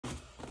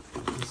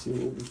see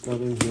what we've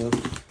got in here.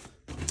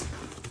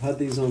 I've had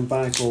these on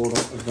back order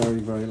a very,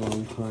 very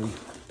long time.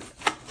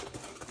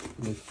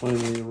 And they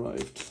finally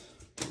arrived.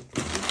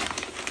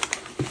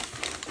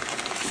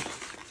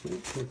 Okay,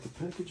 take the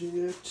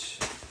packaging out.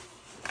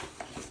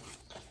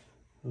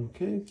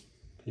 Okay,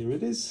 here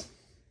it is.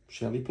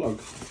 Shelly plug.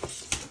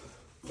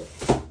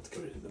 Let's get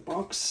rid of the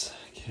box.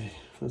 Okay,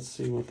 let's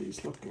see what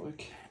these look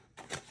like.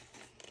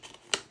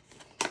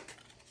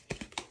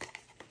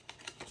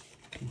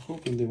 I'm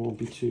hoping they won't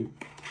be too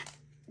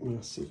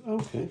massive.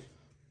 Okay,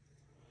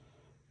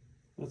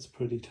 that's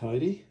pretty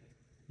tidy.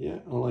 Yeah,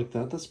 I like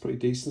that. That's pretty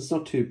decent. It's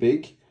not too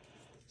big.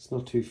 It's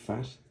not too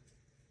fat.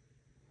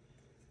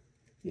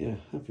 Yeah,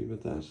 happy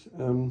with that.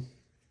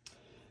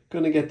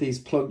 Going to get these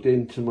plugged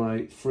into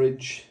my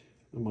fridge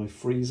and my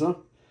freezer.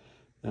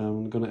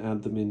 I'm going to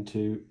add them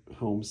into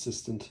Home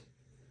Assistant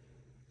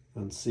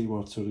and see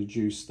what sort of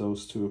juice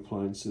those two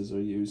appliances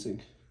are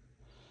using.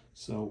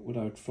 So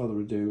without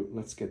further ado,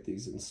 let's get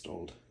these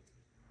installed.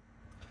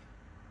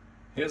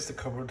 Here's the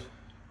cupboard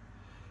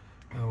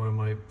where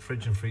my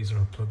fridge and freezer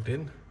are plugged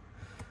in.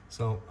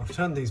 So I've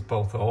turned these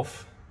both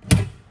off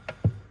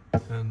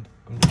and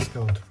I'm just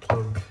going to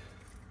plug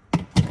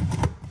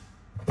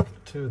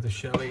two of the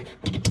Shelly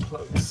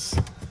plugs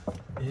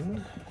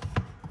in.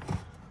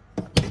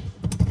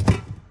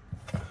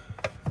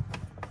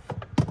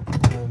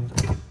 And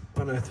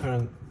when I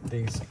turn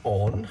these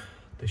on,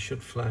 they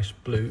should flash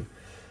blue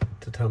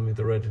to tell me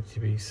they're ready to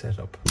be set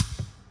up.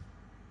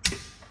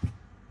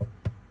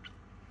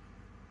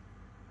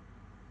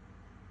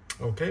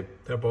 Okay,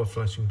 they're both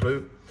flashing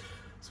blue.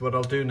 So what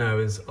I'll do now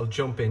is I'll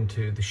jump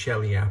into the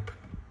Shelly app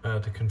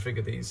to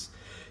configure these.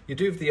 You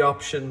do have the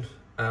option,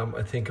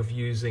 I think, of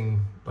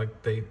using,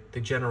 like they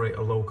generate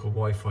a local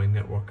Wi-Fi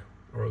network,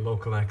 or a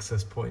local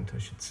access point, I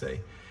should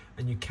say.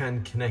 And you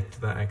can connect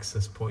to that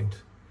access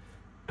point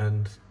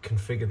and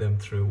configure them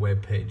through a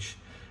web page.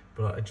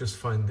 But I just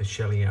find the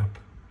Shelly app,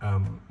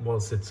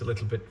 whilst it's a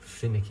little bit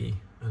finicky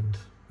and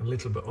a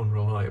little bit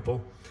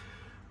unreliable,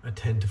 I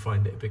tend to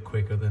find it a bit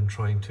quicker than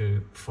trying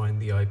to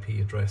find the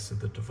IP address of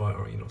the device,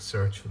 or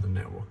search for the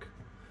network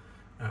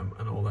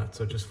and all that.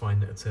 So I just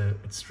find that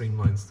it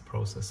streamlines the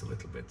process a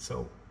little bit.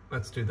 So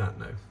let's do that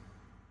now.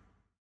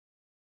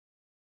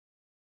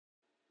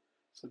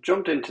 So I've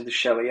jumped into the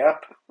Shelly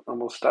app and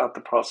we'll start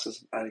the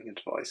process of adding a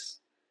device.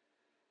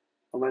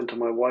 I'll enter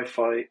my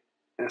Wi-Fi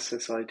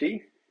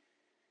SSID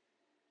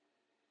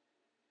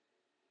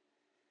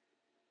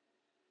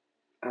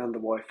and the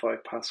Wi-Fi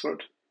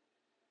password.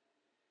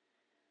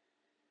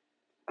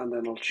 And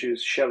then I'll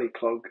choose Shelly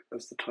plug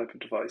as the type of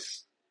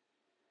device.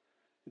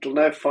 It'll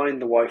now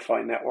find the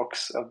Wi-Fi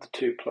networks of the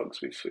two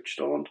plugs we've switched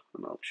on,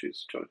 and I'll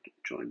choose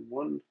join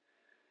one.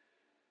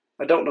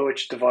 I don't know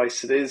which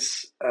device it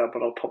is,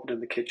 but I'll pop it in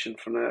the kitchen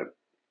for now,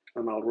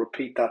 and I'll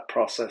repeat that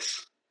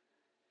process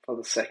for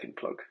the second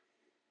plug.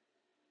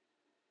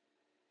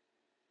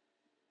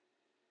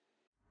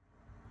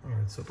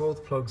 Alright, so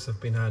both plugs have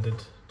been added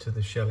to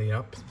the Shelly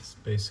app. It's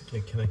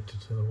basically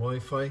connected to the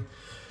Wi-Fi.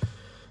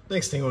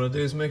 Next thing I want to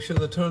do is make sure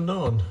they're turned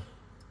on.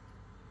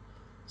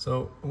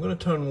 So I'm going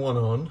to turn one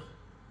on,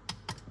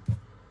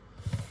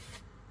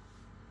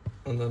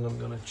 and then I'm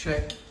going to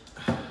check.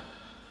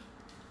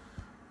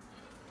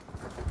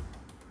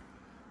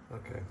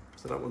 Okay,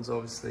 so that one's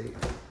obviously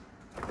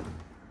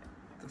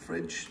the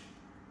fridge.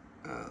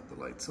 The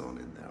light's on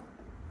in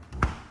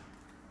there.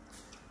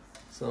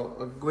 So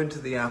I'll go into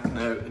the app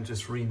now and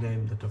just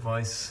rename the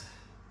device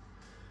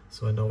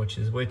so I know which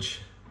is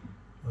which,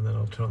 and then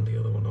I'll turn the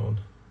other one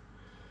on.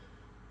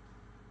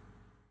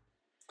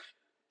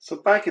 So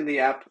back in the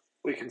app,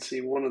 we can see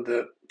one of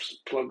the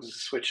plugs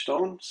is switched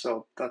on,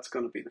 so that's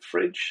going to be the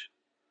fridge.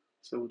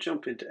 So we'll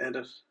jump into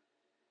edit,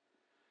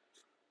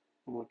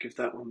 and we'll give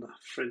that one the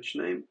fridge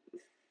name.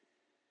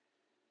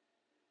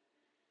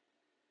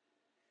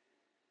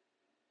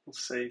 We'll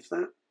save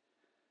that,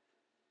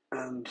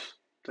 and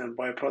then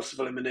by a process of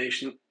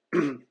elimination,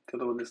 the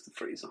other one is the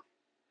freezer.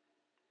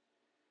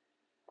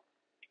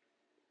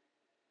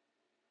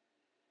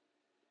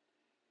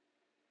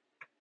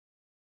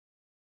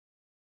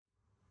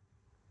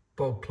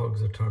 Both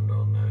plugs are turned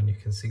on now, and you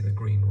can see the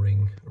green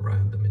ring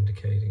around them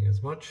indicating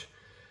as much.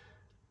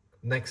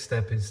 Next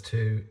step is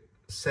to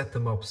set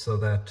them up so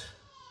that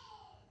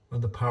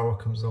when the power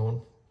comes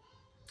on,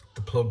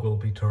 the plug will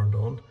be turned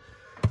on.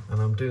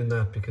 And I'm doing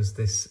that because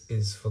this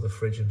is for the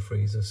fridge and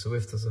freezer. So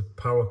if there's a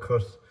power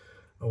cut,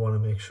 I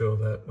want to make sure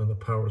that when the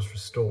power is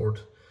restored,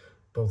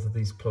 both of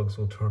these plugs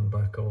will turn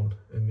back on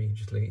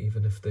immediately,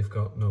 even if they've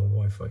got no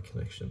Wi-Fi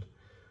connection.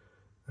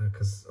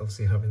 Because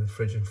obviously having the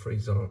fridge and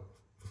freezer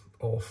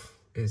off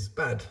is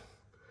bad.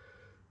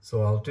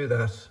 So I'll do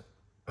that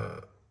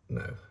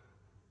now.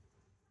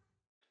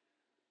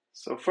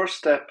 So first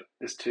step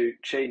is to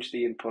change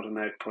the input and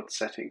output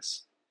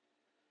settings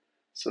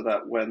so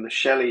that when the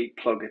Shelly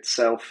plug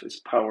itself is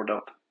powered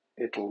up,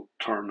 it'll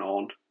turn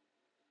on.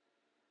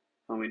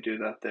 And we do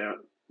that there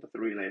with the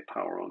relay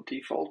power on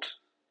default.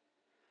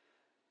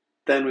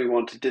 Then we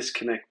want to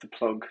disconnect the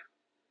plug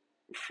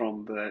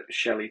from the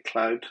Shelly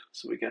cloud.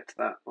 So we get to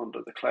that under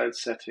the cloud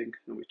setting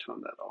and we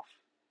turn that off.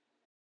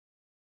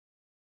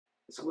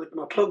 So with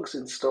my plugs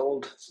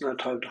installed, it's now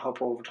time to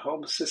hop over to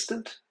Home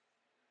Assistant.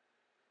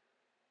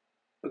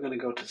 We're going to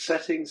go to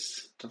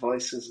Settings,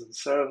 Devices and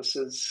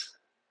Services,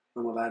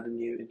 and we'll add a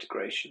new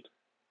integration.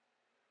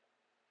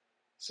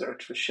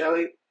 Search for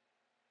Shelly,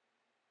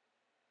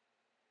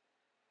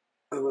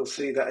 and we'll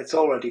see that it's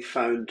already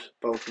found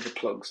both of the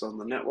plugs on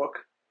the network.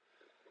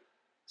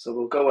 So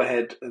we'll go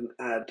ahead and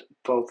add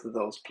both of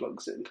those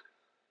plugs in.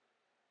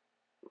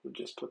 We'll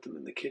just put them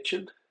in the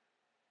kitchen.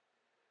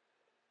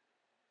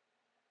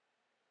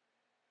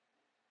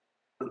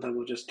 And then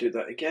we'll just do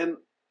that again.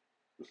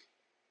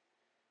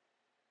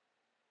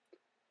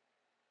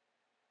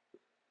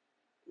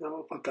 Now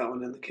we'll put that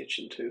one in the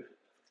kitchen too.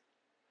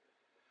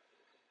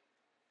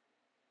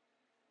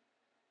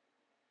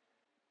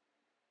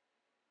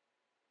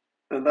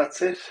 And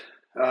that's it.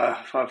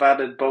 I've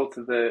added both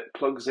of the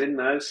plugs in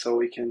now so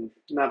we can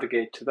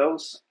navigate to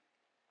those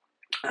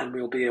and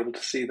we'll be able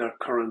to see their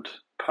current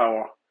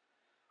power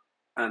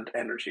and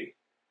energy.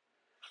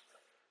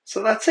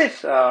 So that's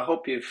it. I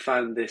hope you've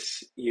found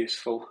this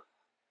useful.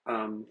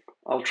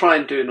 I'll try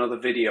and do another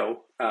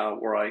video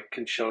where I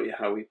can show you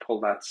how we pull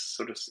that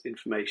sort of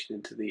information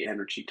into the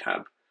energy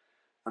tab,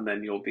 and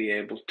then you'll be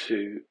able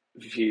to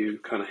view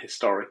kind of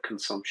historic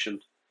consumption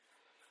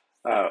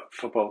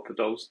for both of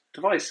those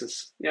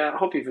devices. Yeah, I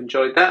hope you've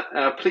enjoyed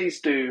that.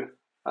 Please do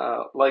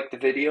like the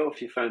video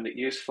if you found it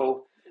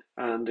useful,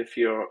 and if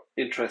you're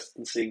interested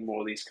in seeing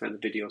more of these kind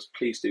of videos,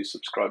 please do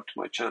subscribe to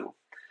my channel.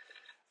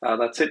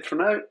 That's it for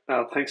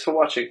now. Thanks for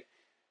watching.